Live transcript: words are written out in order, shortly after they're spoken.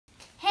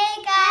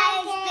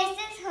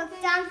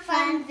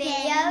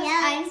videos.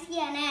 I'm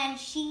Sienna and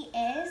she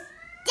is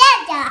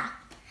Dada.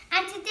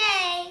 And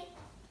today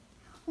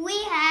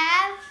we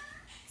have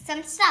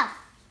some stuff.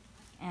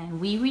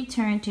 And we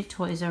returned to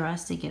Toys R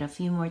Us to get a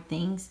few more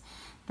things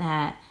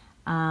that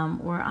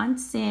were on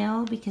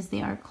sale because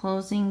they are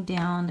closing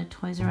down the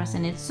Toys R Us,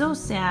 and it's so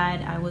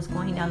sad. I was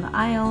going down the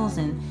aisles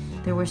and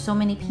there were so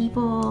many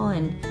people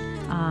and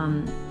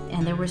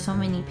there were so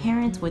many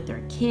parents with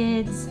their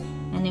kids,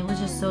 and it was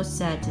just so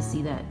sad to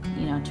see that,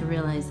 you know, to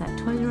realize that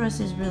Toys R Us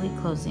is really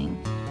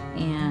closing.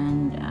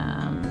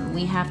 And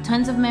we have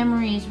tons of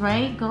memories,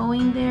 right,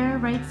 going there,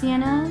 right,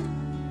 Sienna?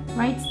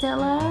 Right,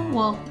 Stella?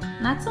 Well,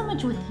 not so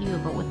much with you,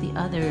 but with the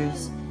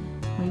others.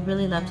 We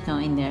really loved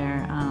going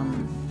there.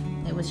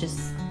 It was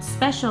just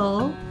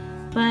special.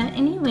 But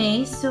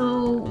anyway,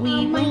 so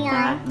we went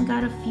back and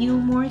got a few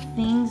more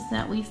things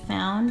that we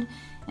found.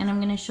 And I'm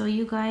going to show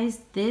you guys.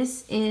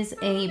 This is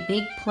a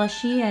big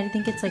plushie. I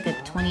think it's like a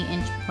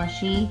 20-inch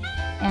plushie.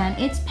 And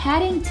it's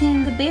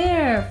Paddington the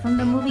bear from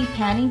the movie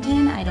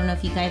Paddington. I don't know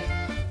if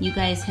you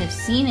guys have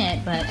seen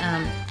it, but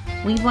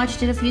we've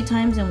watched it a few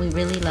times and we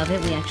really love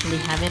it. We actually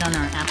have it on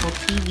our Apple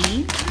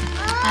TV.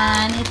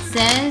 And it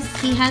says,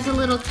 he has a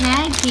little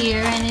tag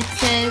here and it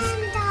says,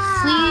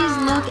 "Please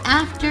look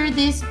after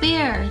this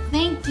bear.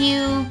 Thank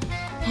you,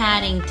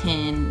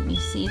 Paddington." You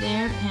see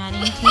there,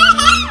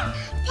 Paddington?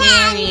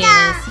 There he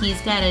is.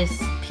 He's got a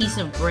piece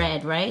of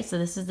bread, right? So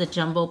this is the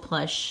jumbo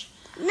plush.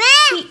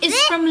 He is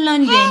from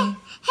London.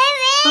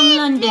 From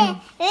London.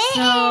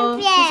 So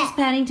this is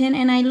Paddington,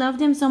 and I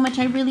loved him so much.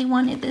 I really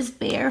wanted this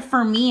bear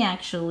for me,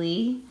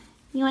 actually.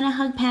 You want to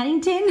hug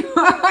Paddington?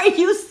 Or are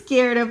you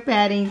scared of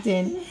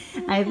Paddington?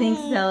 I think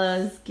Stella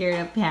is scared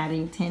of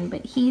Paddington,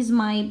 but he's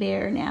my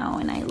bear now,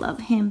 and I love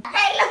him.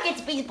 Hey, look,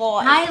 it's Beast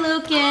Boy. Hi,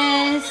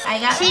 Lucas. I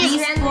got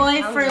Beast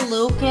Boy for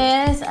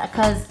Lucas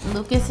because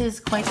Lucas is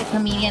quite the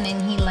comedian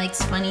and he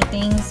likes funny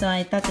things. So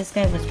I thought this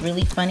guy was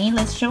really funny.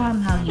 Let's show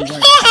him how he works.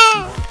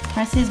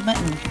 Press his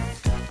button.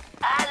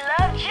 I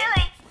love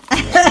chili.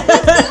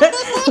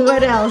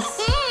 What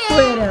else?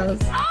 What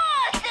else?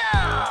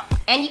 Awesome.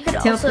 And you could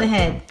Tilt also the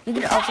head. You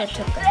could also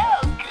tilt the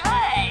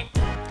head.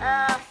 So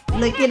good.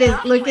 Look at his.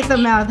 Look at the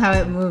mouth how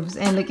it moves,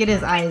 and look at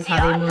his eyes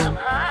how they move.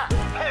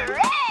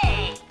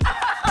 Hooray!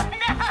 Oh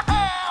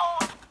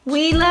no!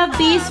 We love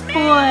Beast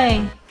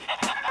Boy.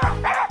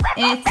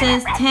 It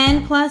says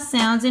 10 plus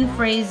sounds and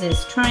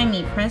phrases. Try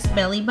me. Press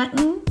belly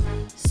button.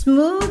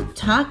 Smooth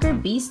talker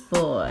Beast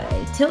Boy.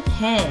 Tilt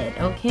head.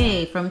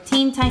 Okay, from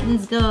Teen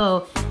Titans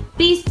Go.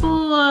 Beast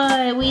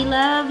Boy, we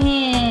love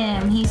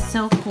him. He's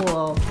so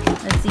cool.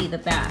 Let's see the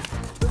back.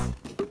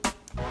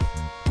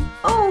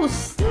 Oh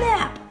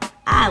snap!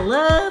 I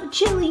love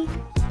chili.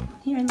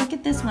 Here, look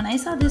at this one. I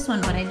saw this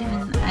one, but I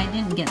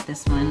didn't get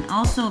this one.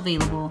 Also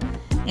available.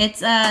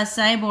 It's a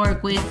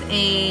cyborg with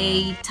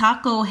a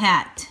taco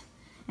hat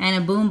and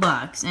a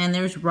boombox, and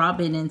there's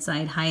Robin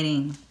inside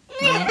hiding.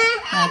 Right?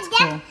 That's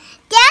cool.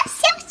 That's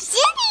so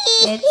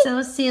silly. It's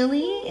so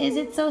silly. Is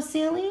it so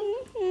silly?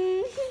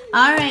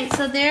 Alright,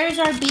 so there's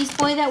our Beast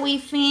Boy that we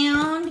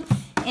found.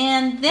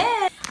 And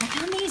then I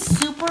found these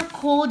super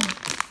cool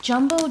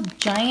jumbo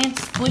giant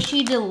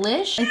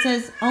squishy-dee-lish. It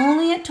says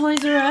only at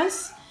Toys R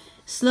Us.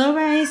 Slow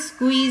rise,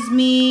 squeeze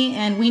me.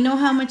 And we know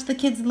how much the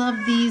kids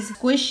love these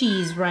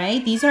squishies,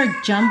 right? These are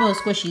jumbo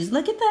squishies.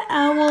 Look at the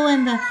owl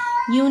and the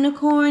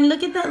unicorn.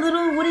 Look at that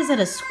little, what is that,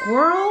 a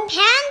squirrel?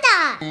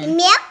 Panda.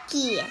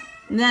 Milky.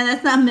 No,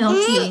 that's not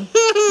Milky.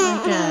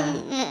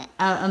 Like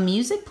a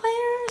music player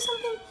or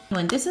something?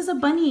 And this is a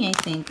bunny, I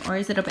think. Or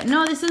is it a bear?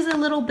 No, this is a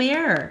little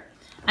bear.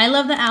 I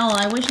love the owl.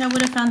 I wish I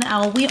would have found the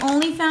owl. We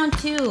only found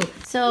 2.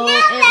 So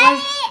it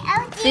was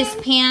this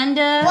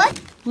panda. What?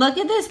 Look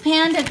at this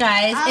panda,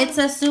 guys. It's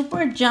a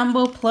super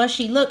jumbo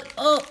plushie. Look.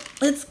 Oh,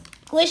 let's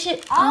squish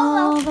it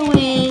all the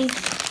way.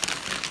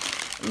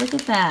 Look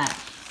at that.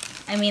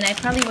 I mean, I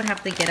probably would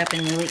have to get up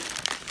and really...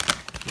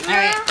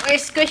 Alright, we're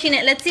squishing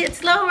it. Let's see it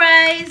slow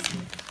rise.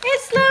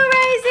 It's slow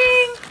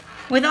rising.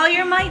 With all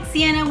your might,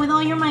 Sienna, with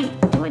all your might.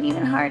 Do it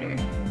even harder.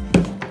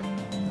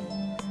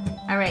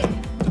 Alright,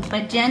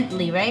 but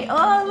gently, right?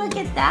 Oh, look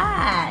at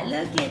that.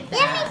 Look at that.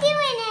 Let me do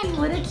it, Emmy.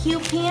 What a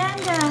cute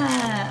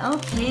panda.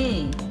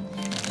 Okay.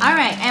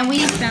 Alright, and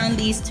we found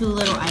these 2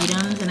 little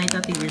items, and I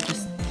thought they were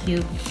just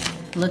cute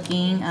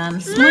looking.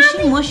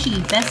 Smushy Mushy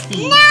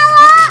Besties.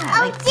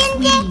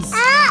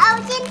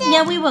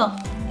 Yeah, we will.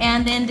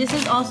 And then this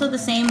is also the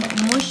same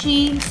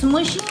smushy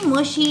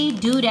mushy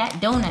doodad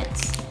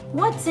donuts.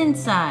 What's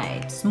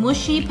inside?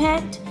 Smushy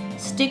pet,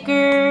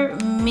 sticker,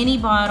 mini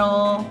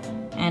bottle,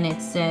 and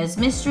it says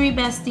mystery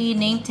bestie,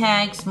 name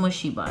tag,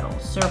 smushy bottle,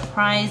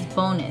 surprise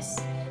bonus.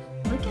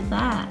 Look at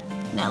that.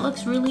 That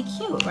looks really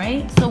cute,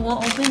 right? So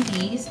we'll open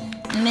these.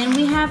 And then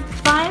we have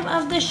 5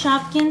 of the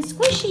Shopkin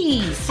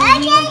squishies. So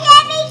Okay,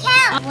 let me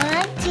count. 1,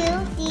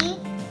 2, 3,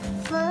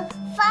 4,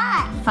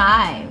 5.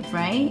 5,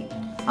 right?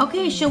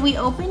 Okay, should we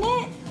open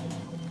it?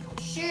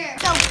 Sure.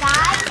 So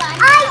guys,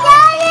 I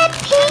got a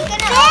pink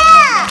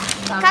bear.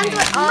 comes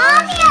with all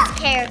of these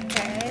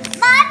characters.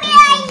 Mommy,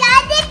 I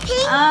got a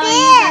pink Oh,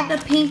 bear. you got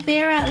the pink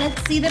bear out.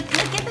 Let's see look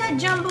at that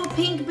jumbo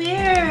pink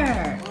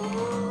bear.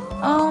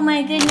 Oh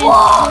my goodness. Whoa,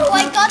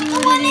 I got the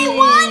Cute one it I is.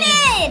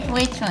 wanted.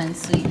 Which one,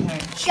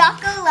 sweetheart?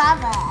 Choco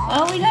lava.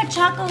 Oh, we got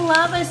Choco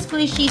Lava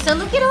squishy. So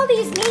look at all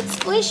these neat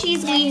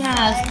squishies we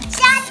have.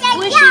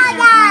 Squishy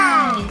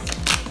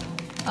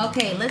surprise.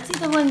 Okay, let's see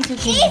the ones who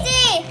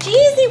Cheesy.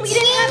 Cheesy. We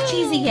didn't have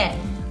cheesy yet.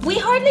 We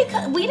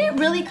didn't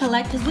really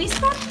collect because we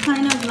stopped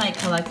kind of like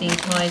collecting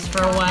toys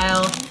for a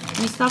while.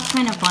 We stopped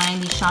kind of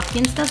buying these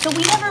Shopkins stuff, so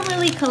we never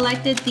really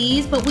collected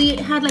these. But we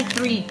had like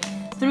three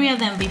of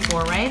them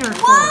before, right? Or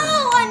 4.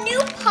 Whoa, a new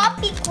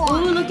poppy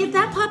corn. Oh, look at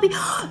that puppy.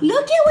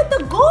 Look at with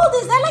the gold.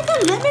 Is that like a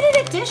limited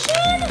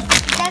edition?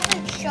 It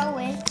doesn't show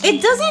it.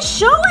 It doesn't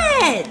show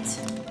it.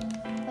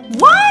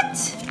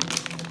 What?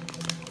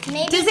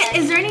 Maybe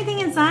Is there anything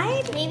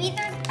inside? maybe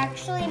there's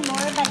actually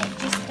more, but it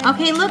just doesn't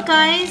Okay, look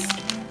guys.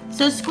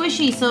 So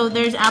squishy. So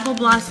there's Apple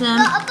Blossom,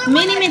 The other one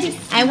Mini is Minty.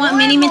 just I want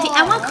Mini Minty.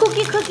 I normal. want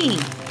Cookie.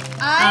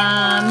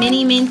 I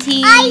Mini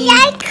Minty. I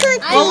like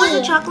cookies. What was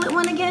the chocolate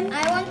one again?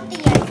 want the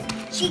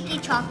cheeky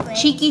chocolate.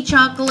 Cheeky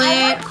chocolate.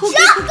 I want Cookie.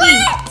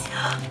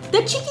 chocolate!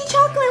 The cheeky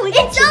chocolate. We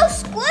got It's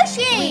so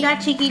squishy. We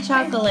got cheeky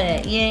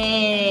chocolate.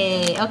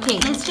 Yay. Okay,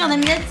 let's show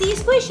them. Let's see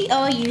squishy.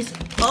 Oh,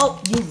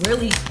 you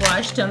really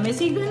squashed him. Is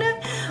he gonna?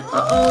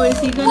 Uh-oh, is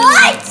he gonna?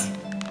 What?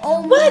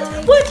 Oh my.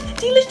 What?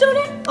 Delish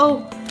donut?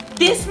 Oh,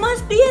 this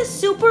must be a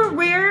super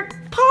rare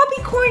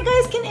poppycorn,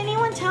 guys. Can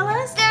anyone tell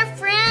us? They're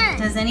friends.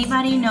 Does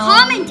anybody know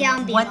Comment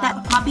down below. what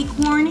that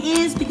poppycorn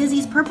is? Because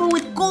he's purple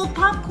with gold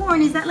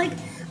popcorn. Is that like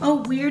a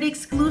weird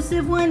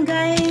exclusive one,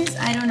 guys?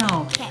 I don't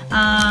know.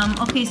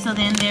 Okay, so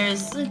then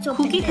there's Let's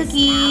open Cookie this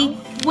Cookie. now.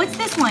 What's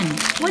this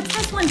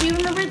one? Do you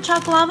remember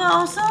Chocolava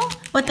also?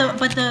 But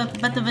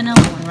the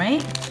vanilla one,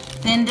 right?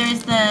 Then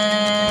there's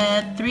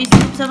the 3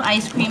 scoops of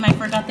ice cream. I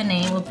forgot the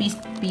name. Well,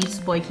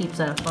 Beast Boy keeps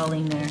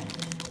falling there.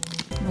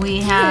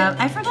 We have,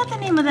 I forgot the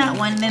name of that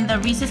one. Then the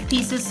Reese's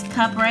Pieces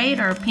cup, right?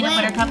 Or peanut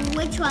butter cup.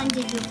 Which one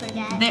did you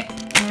forget?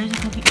 There's a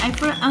cookie.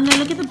 I'm gonna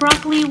look at the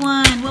broccoli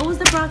one. What was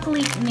the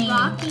broccoli name?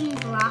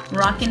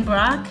 Rockin'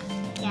 Brock.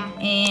 Yeah.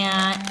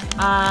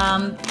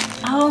 And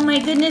oh my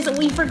goodness,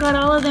 we forgot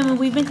all of them, and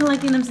we've been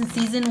collecting them since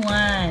season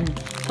 1.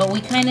 But we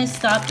kind of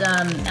stopped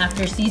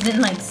after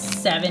season like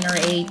 7 or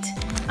 8.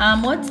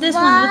 What's this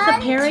one? What's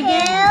the pear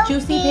again?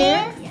 Juicy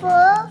pear?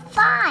 4,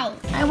 5.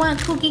 I want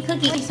Cookie.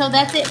 So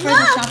that's it for the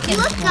Shopkins.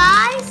 Look,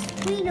 guys.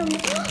 Wait a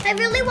minute. I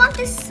really want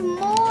the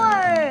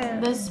s'more.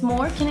 The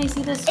s'more? Can I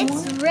see the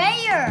s'more? It's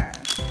rare.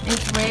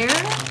 It's rare?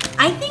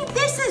 I think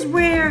this is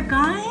rare,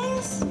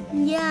 guys.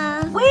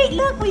 Yeah. Wait,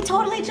 look, we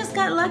totally just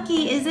got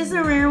lucky. Is this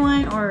a rare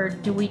one, or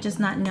do we just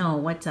not know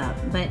what's up?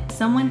 But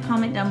someone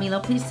comment down below.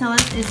 Please tell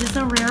us, is this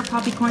a rare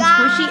poppycorn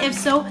squishy? If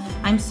so,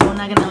 I'm so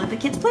not gonna let the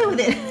kids play with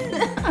it.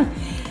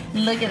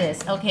 Look at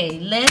this. Okay,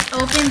 let's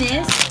open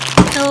this.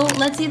 So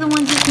let's see the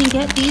ones you can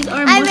get. These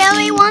are mushy. I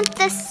really want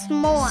the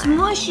s'more.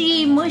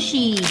 Smushy,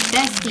 mushy,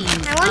 besties.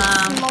 I want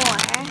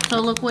s'more. So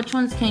look, which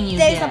ones can you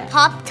There's get? a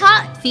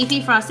Pop-Tart.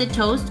 Fifi Frosted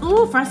Toast.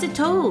 Ooh, Frosted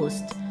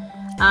Toast.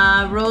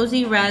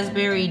 Rosy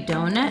Raspberry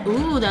Donut.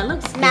 Ooh, that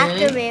looks good.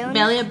 Macaroon.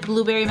 Belly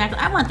Blueberry Macaroon.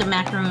 I want the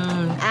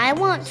macaroon. I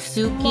want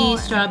Suki s'more.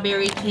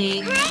 Strawberry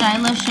Cake.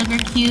 Shyla Sugar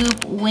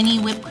Cube. Winnie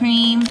Whipped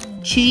Cream.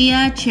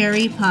 Chia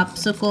Cherry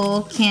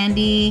Popsicle.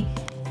 Candy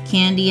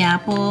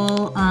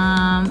Apple.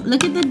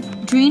 Look at the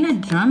Drina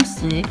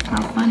Drumstick.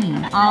 How funny.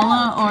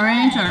 Ola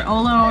Orange.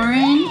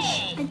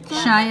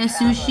 Shia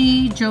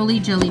Sushi.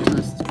 Jolie Jelly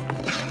Toast.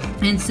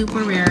 And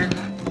super rare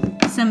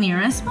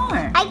Samira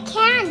S'more. I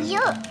can't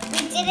look.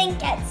 We didn't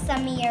get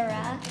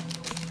Samira.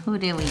 Who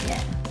did we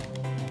get?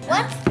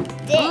 What's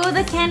this? Oh,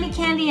 the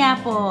candy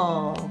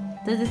apple.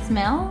 Does it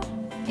smell?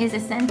 Is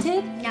it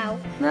scented? No.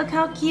 Look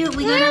how cute.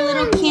 We got a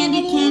little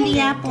candy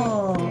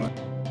apple.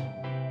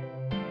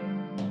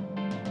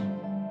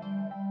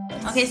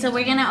 Okay, so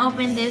we're gonna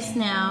open this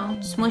now.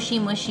 Smushy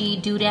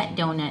mushy doodad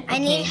donut. I Okay.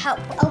 need help.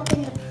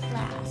 Open the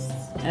glass.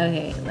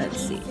 Okay, let's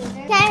see.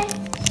 Okay.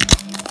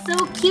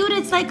 So cute.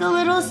 It's like a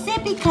little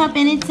sippy cup,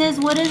 and it says,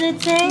 what does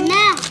it say?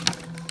 Now.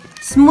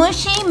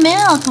 Smushy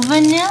milk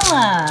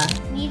vanilla.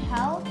 Need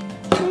help?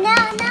 No,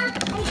 I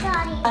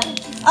got it.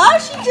 Oh,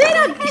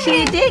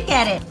 she did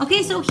get it.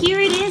 Okay, so here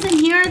it is, and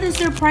here are the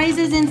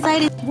surprises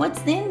inside it.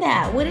 What's in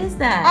that? What is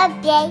that? A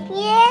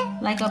baby.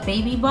 Like a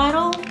baby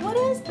bottle? What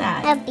is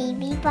that? A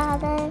baby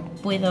bottle.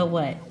 With a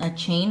what? A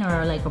chain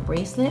or like a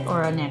bracelet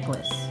or a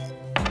necklace?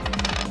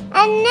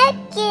 A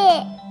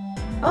nugget.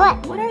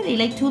 What? What are they?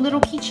 Like 2 little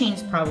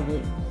keychains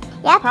probably.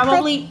 Yeah,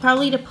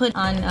 Probably to put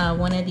on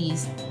one of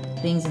these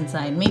things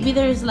inside. Maybe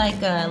there's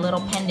like a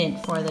little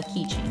pendant for the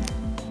keychain.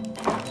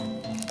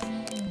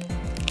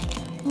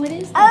 What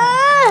is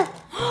that?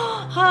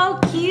 How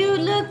cute!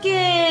 Look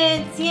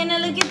it! Sienna,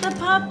 look at the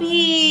puppy!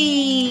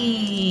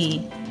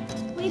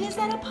 Wait, is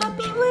that a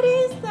puppy? What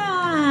is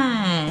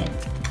that?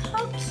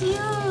 How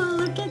cute!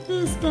 Look at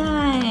this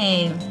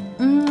guy!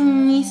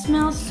 He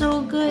smells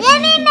so good.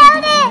 Let me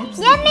melt it.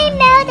 Let me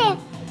melt it.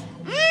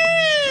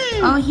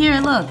 Oh, here,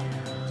 look.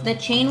 The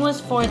chain was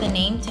for the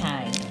name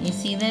tag. You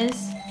see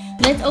this?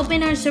 Let's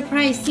open our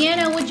surprise.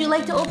 Sienna, would you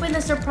like to open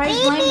the surprise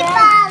blind Baby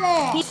bag?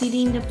 bottle.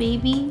 Feeding the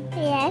baby.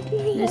 Yes.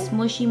 This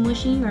mushy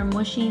or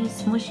mushy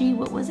smushy.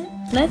 What was it?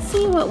 Let's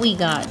see what we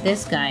got.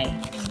 This guy.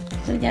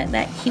 So we got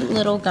that cute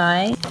little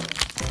guy.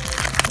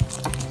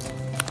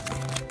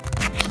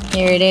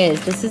 Here it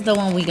is. This is the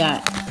one we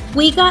got.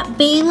 We got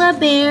Bela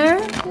Bear.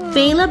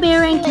 Bela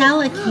Bear and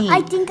Calicate.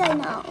 I think I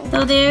know.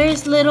 So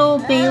there's little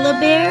Bela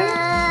Bear.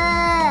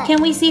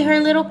 Can we see her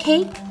little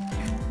cake?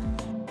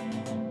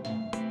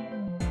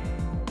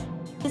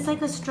 It's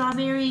like a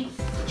strawberry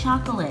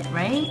chocolate,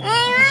 right?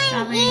 I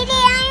want to eat it.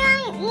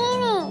 I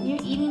want to eat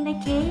it. You're eating the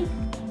cake?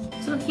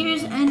 So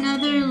here's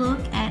another look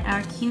at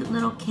our cute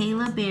little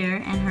Kayla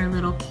Bear and her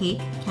little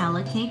cake,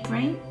 Calicate,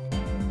 right?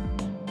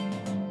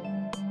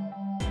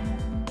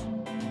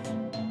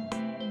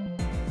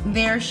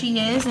 There she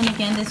is, and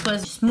again, this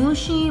was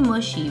Smooshy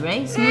Mushy,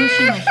 right?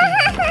 Smooshy Mushy.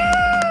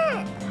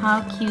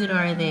 How cute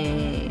are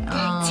they? Oh.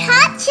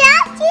 Hot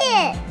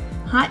chocolate.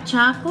 Hot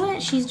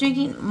chocolate? She's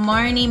drinking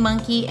Marnie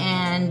Monkey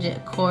and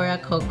Cora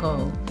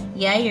Coco.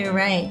 Yeah, you're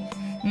right.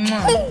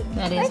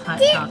 That is hot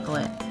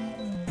chocolate.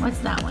 What's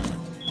that one?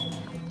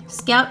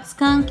 Scout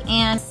Skunk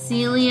and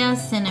Celia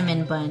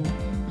Cinnamon Bun.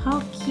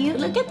 How cute.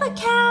 Look at the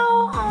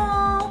cow.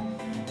 Oh.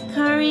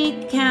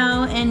 Curry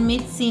Cow and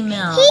Mitzi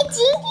Milk. He's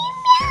drinking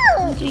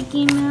milk.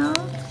 Drinking milk.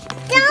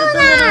 Look at the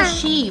little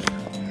sheep.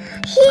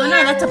 Oh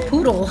no, that's a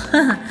poodle.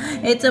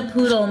 It's a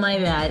poodle, my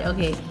bad.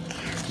 Okay.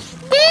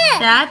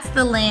 That's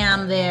the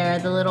lamb there,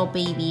 the little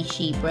baby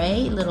sheep,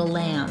 right? Little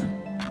lamb.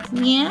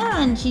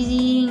 Yeah, and she's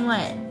eating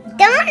what?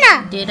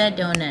 Donut. Did a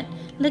donut.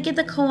 Look at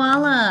the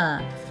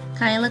koala.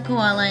 Kyla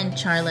Koala and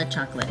Charla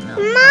Chocolate Milk.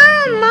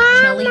 Mama.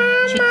 Shelly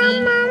Chicky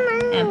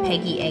and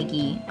Peggy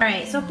Eggy.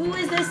 Alright, so who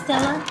is this,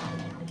 Stella?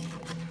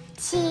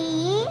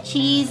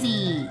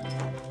 Cheesy.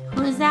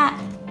 Who is that?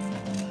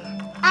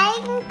 I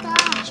got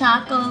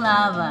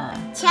Chocolava.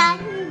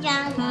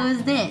 chocolate.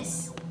 Who's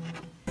this?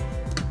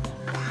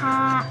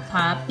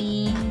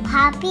 Poppy.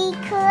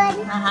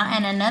 Poppycorn.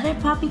 And another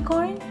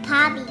Poppycorn.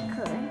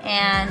 Poppycorn.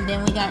 And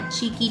then we got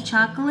Cheeky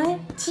Chocolate.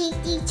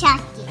 Cheeky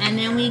chocolate. And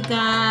then we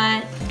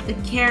got the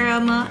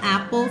caramel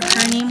apple.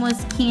 Her name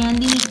was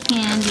Candy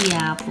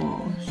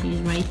Apple. She's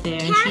right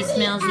there, and she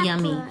smells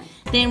yummy.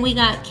 Then we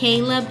got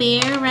Kayla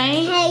Bear,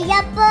 right?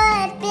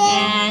 Kayla Bear.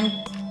 And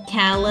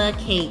Cala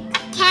Cake.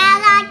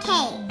 Cala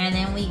Cake. And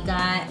then we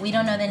got, we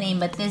don't know the name,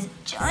 but this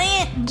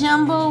giant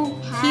jumbo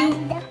cute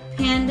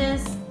panda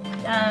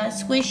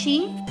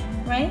squishy,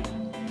 right?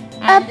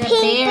 And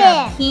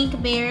the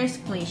pink bear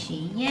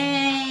squishy.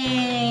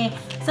 Yay!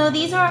 So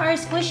these are our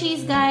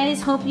squishies,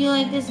 guys. Hope you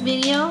like this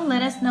video.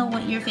 Let us know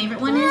what your favorite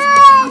one is.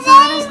 Also,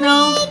 let us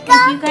know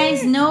if you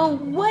guys know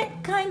what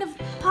kind of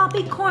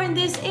poppycorn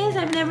this is.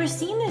 I've never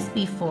seen this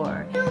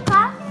before.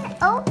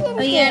 Open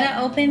Oh, you gotta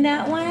open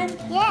that one?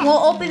 Yeah. We'll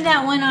open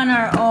that one on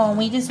our own.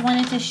 We just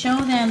wanted to show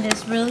them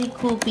this really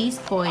cool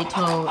Beast Boy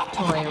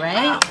toy,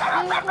 right?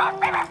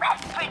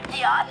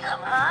 Pretty awesome,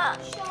 huh?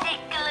 Take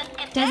a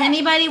look at Does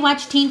anybody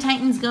watch Teen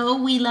Titans Go?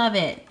 We love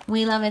it.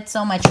 We love it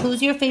so much.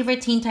 Who's your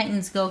favorite Teen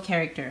Titans Go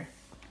character?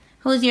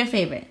 Who's your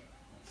favorite?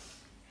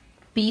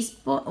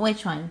 Beast Boy?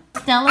 Which one?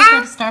 Stella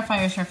said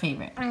Starfire's her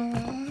favorite.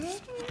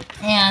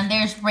 And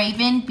there's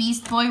Raven,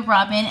 Beast Boy,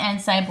 Robin, and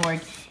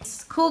Cyborg.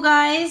 Cool,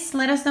 guys.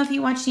 Let us know if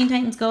you watch Teen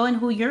Titans Go and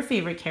who your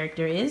favorite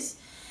character is.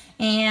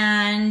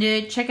 And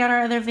check out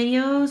our other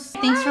videos.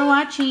 Thanks for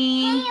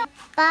watching.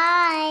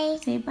 Bye.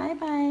 Say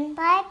bye-bye.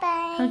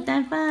 Bye-bye. Hope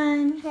that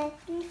fun. Hope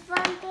you fun,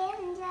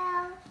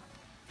 Benzo.